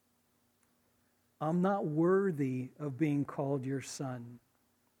 I'm not worthy of being called your son."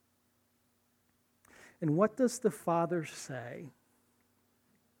 And what does the father say?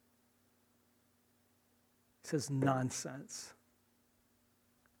 He says, "Nonsense.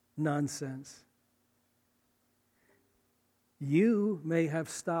 Nonsense. You may have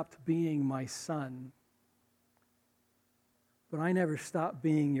stopped being my son, but I never stopped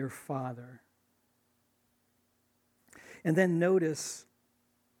being your father." And then notice,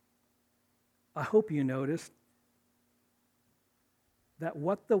 I hope you noticed, that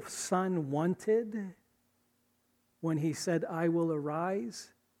what the son wanted when he said, I will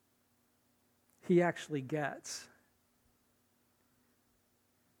arise, he actually gets.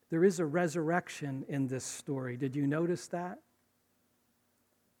 There is a resurrection in this story. Did you notice that?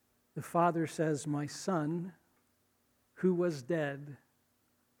 The father says, my son, who was dead,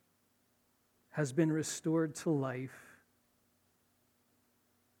 has been restored to life.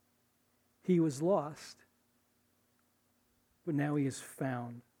 He was lost, but now he is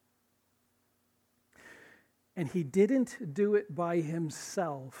found. And he didn't do it by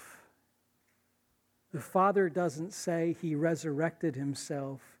himself. The Father doesn't say he resurrected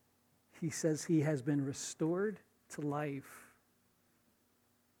himself. He says he has been restored to life.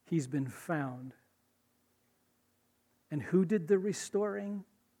 He's been found. And who did the restoring?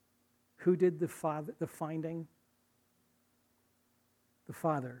 Who did the finding? The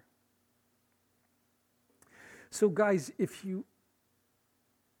Father. So guys, if you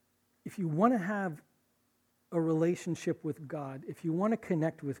want to have a relationship with God, if you want to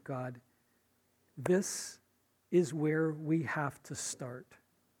connect with God, this is where we have to start.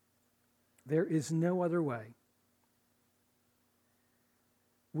 There is no other way.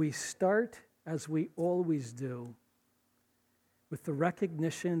 We start, as we always do, with the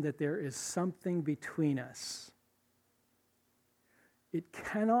recognition that there is something between us. It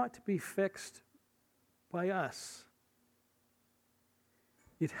cannot be fixed by us.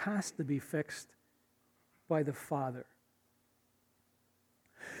 It has to be fixed by the Father.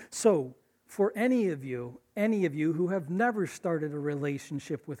 So, for any of you who have never started a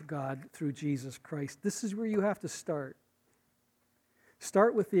relationship with God through Jesus Christ, this is where you have to start.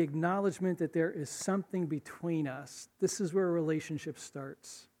 Start with the acknowledgement that there is something between us. This is where a relationship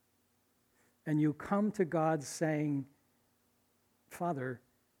starts. And you come to God saying, Father,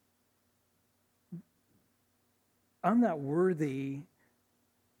 I'm not worthy,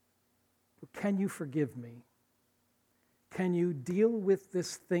 but can you forgive me? Can you deal with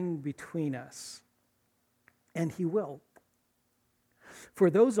this thing between us? And he will. For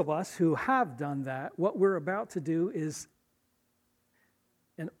those of us who have done that, what we're about to do is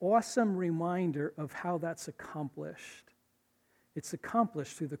an awesome reminder of how that's accomplished. It's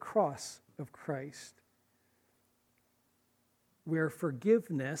accomplished through the cross of Christ, where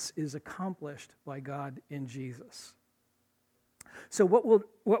forgiveness is accomplished by God in Jesus. So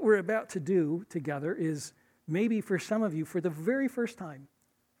what we're about to do together is, maybe for some of you, for the very first time,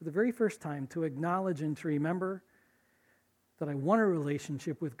 to acknowledge and to remember that I want a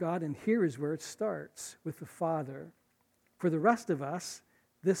relationship with God, and here is where it starts, with the Father. For the rest of us,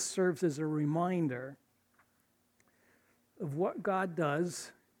 this serves as a reminder of what God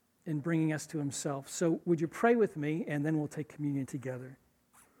does in bringing us to himself. So would you pray with me, and then we'll take communion together.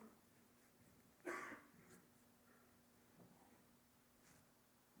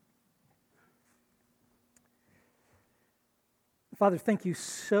 Father, thank you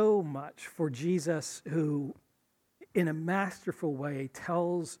so much for Jesus, who in a masterful way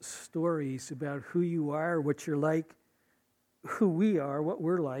tells stories about who you are, what you're like, who we are, what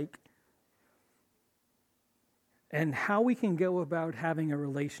we're like, and how we can go about having a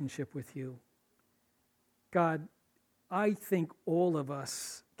relationship with you. God, I think all of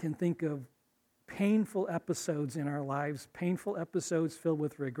us can think of painful episodes in our lives, painful episodes filled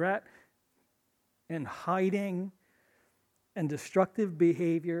with regret and hiding and destructive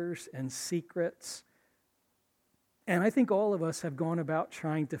behaviors and secrets. And I think all of us have gone about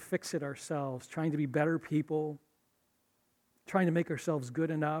trying to fix it ourselves, trying to be better people, trying to make ourselves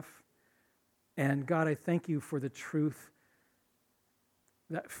good enough. And God, I thank you for the truth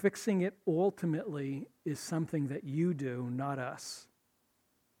that fixing it ultimately is something that you do, not us.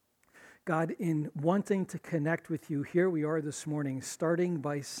 God, in wanting to connect with you, here we are this morning, starting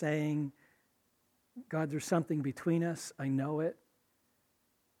by saying, God, there's something between us. I know it.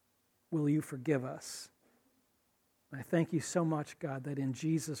 Will you forgive us? I thank you so much, God, that in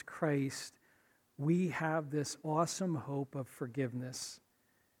Jesus Christ, we have this awesome hope of forgiveness.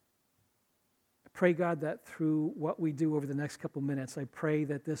 I pray, God, that through what we do over the next couple minutes, I pray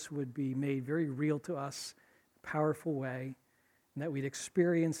that this would be made very real to us, in a powerful way, and that we'd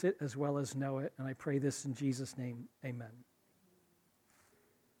experience it as well as know it. And I pray this in Jesus' name. Amen.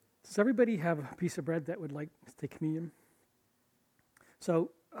 Does everybody have a piece of bread that would like to take communion? So,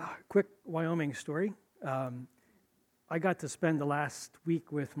 quick Wyoming story. I got to spend the last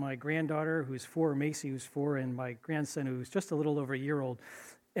week with my granddaughter, who's 4, Macy, who's 4, and my grandson, who's just a little over a year old.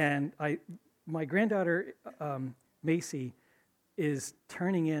 And my granddaughter, Macy, is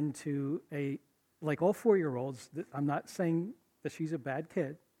turning into like all 4-year-olds, I'm not saying that she's a bad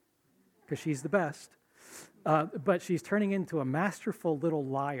kid, because she's the best. But she's turning into a masterful little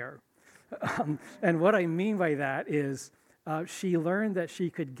liar. And what I mean by that is she learned that she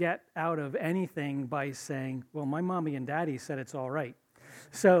could get out of anything by saying, well, my mommy and daddy said it's all right.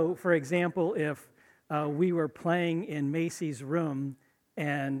 So, for example, if we were playing in Macy's room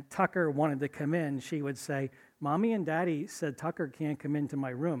and Tucker wanted to come in, she would say, Mommy and Daddy said Tucker can't come into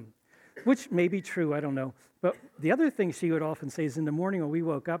my room, which may be true, I don't know. But the other thing she would often say is in the morning when we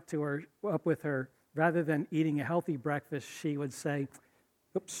woke up with her, rather than eating a healthy breakfast, she would say,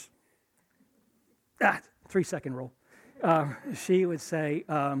 oops, 3-second rule. She would say,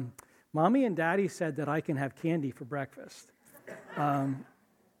 Mommy and Daddy said that I can have candy for breakfast.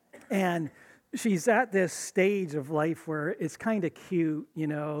 And she's at this stage of life where it's kind of cute,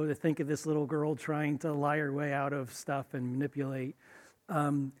 to think of this little girl trying to lie her way out of stuff and manipulate.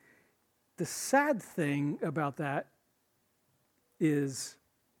 The sad thing about that is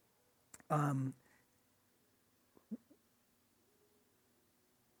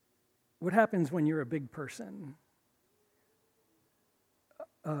what happens when you're a big person?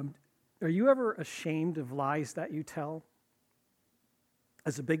 Are you ever ashamed of lies that you tell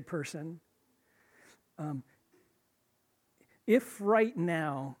as a big person? If right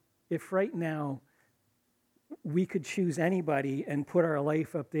now we could choose anybody and put our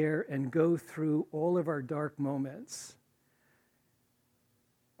life up there and go through all of our dark moments,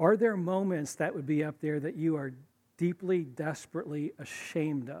 are there moments that would be up there that you are deeply, desperately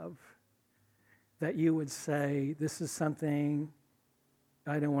ashamed of? That you would say, this is something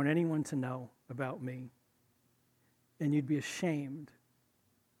I don't want anyone to know about me. And you'd be ashamed.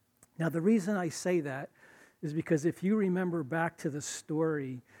 Now, the reason I say that is because if you remember back to the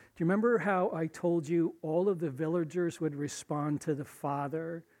story, do you remember how I told you all of the villagers would respond to the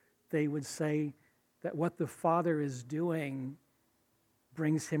father? They would say that what the father is doing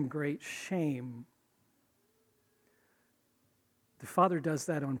brings him great shame. The father does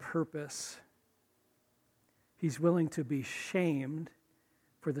that on purpose. He's willing to be shamed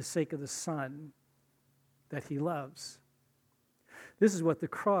for the sake of the son that he loves. This is what the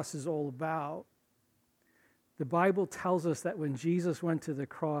cross is all about. The Bible tells us that when Jesus went to the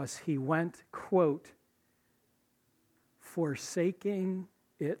cross, he went, quote, forsaking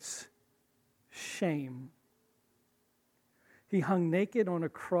its shame. He hung naked on a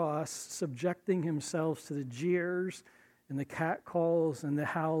cross, subjecting himself to the jeers and the catcalls and the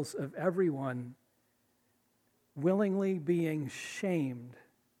howls of everyone, willingly being shamed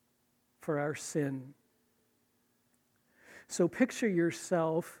for our sin. So picture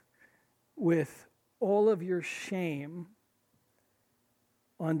yourself with all of your shame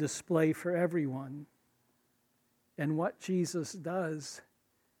on display for everyone. And what Jesus does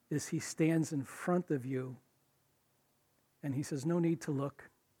is he stands in front of you and he says, no need to look.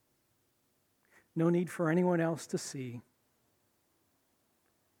 No need for anyone else to see.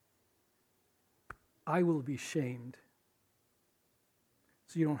 I will be shamed,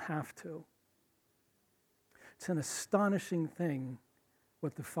 so you don't have to. It's an astonishing thing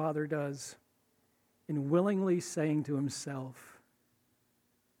what the Father does in willingly saying to himself,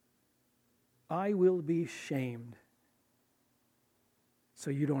 I will be shamed,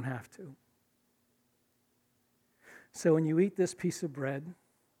 so you don't have to. So when you eat this piece of bread,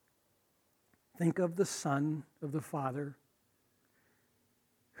 think of the Son of the Father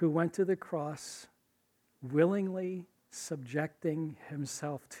who went to the cross willingly subjecting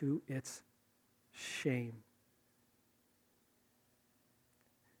himself to its shame.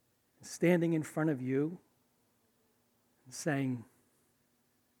 Standing in front of you and saying,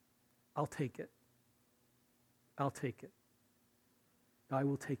 I'll take it. I'll take it. I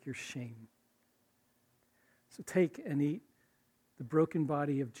will take your shame. So take and eat the broken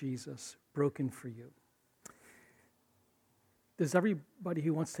body of Jesus, broken for you. Does everybody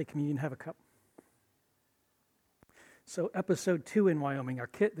who wants to take communion have a cup? So episode 2 in Wyoming,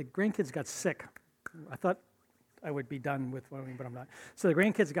 the grandkids got sick. I thought I would be done with Wyoming, but I'm not. So the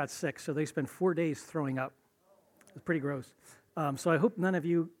grandkids got sick, so they spent 4 days throwing up. It's pretty gross. So I hope none of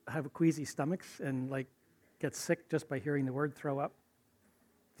you have queasy stomachs and get sick just by hearing the word throw up.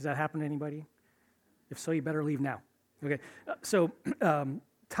 Does that happen to anybody? If so, you better leave now. Okay. So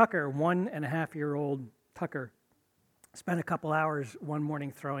Tucker, 1.5-year-old Tucker, spent a couple hours one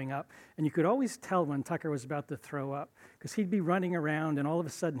morning throwing up. And you could always tell when Tucker was about to throw up because he'd be running around and all of a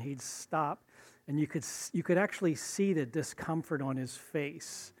sudden he'd stop. And you could actually see the discomfort on his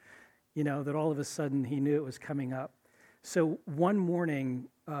face, that all of a sudden he knew it was coming up. So one morning,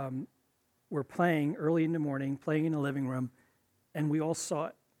 we're playing early in the morning, playing in the living room, and we all saw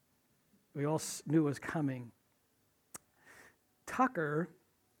it. We all knew it was coming. Tucker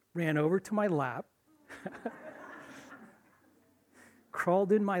ran over to my lap,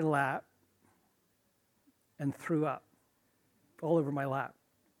 crawled in my lap, and threw up all over my lap.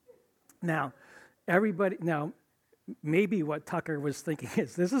 Now, maybe what Tucker was thinking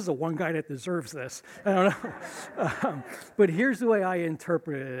is, this is the one guy that deserves this. I don't know. But here's the way I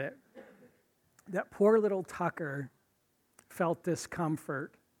interpreted it. That poor little Tucker felt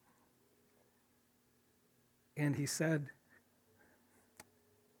discomfort. And he said,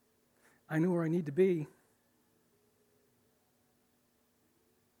 I know where I need to be.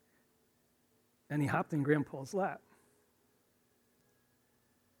 And he hopped in Grandpa's lap.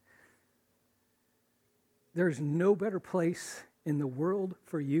 There's no better place in the world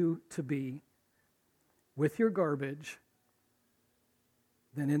for you to be with your garbage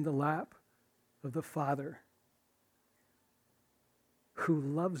than in the lap of the Father who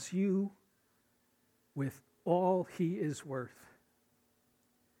loves you with all he is worth.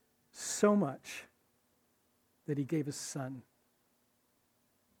 So much that he gave his son.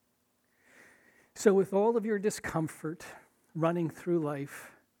 So with all of your discomfort running through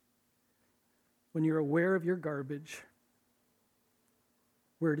life, when you're aware of your garbage,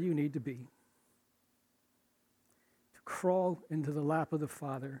 where do you need to be? To crawl into the lap of the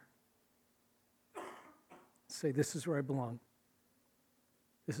Father. Say, this is where I belong.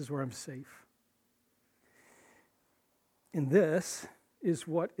 This is where I'm safe. And this is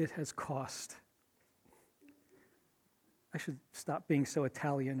what it has cost. I should stop being so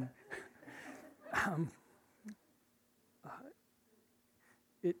Italian.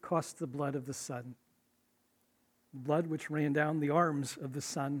 It cost the blood of the Son. Blood which ran down the arms of the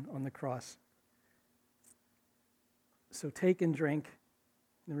Son on the cross. So take and drink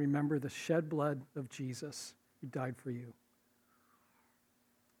and remember the shed blood of Jesus who died for you.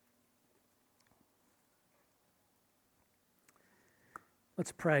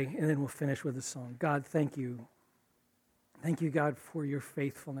 Let's pray, and then we'll finish with a song. God, thank you. Thank you, God, for your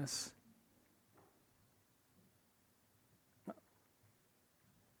faithfulness.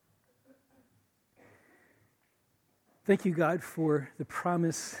 Thank you, God, for the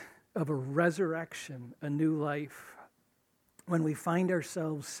promise of a resurrection, a new life. When we find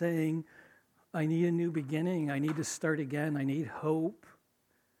ourselves saying, I need a new beginning, I need to start again, I need hope,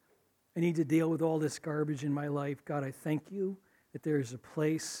 I need to deal with all this garbage in my life, God, I thank you that there is a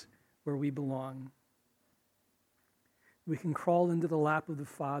place where we belong. We can crawl into the lap of the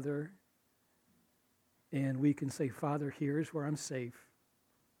Father, and we can say, Father, here's where I'm safe.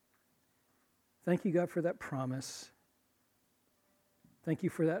 Thank you, God, for that promise. Thank you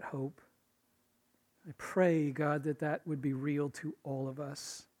for that hope. I pray, God, that that would be real to all of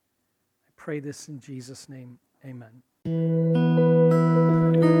us. I pray this in Jesus' name. Amen.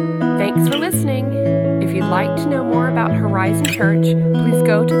 Thanks for listening. If you'd like to know more about Horizon Church, please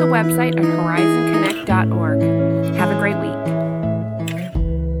go to the website at horizonconnect.org. Have a great week.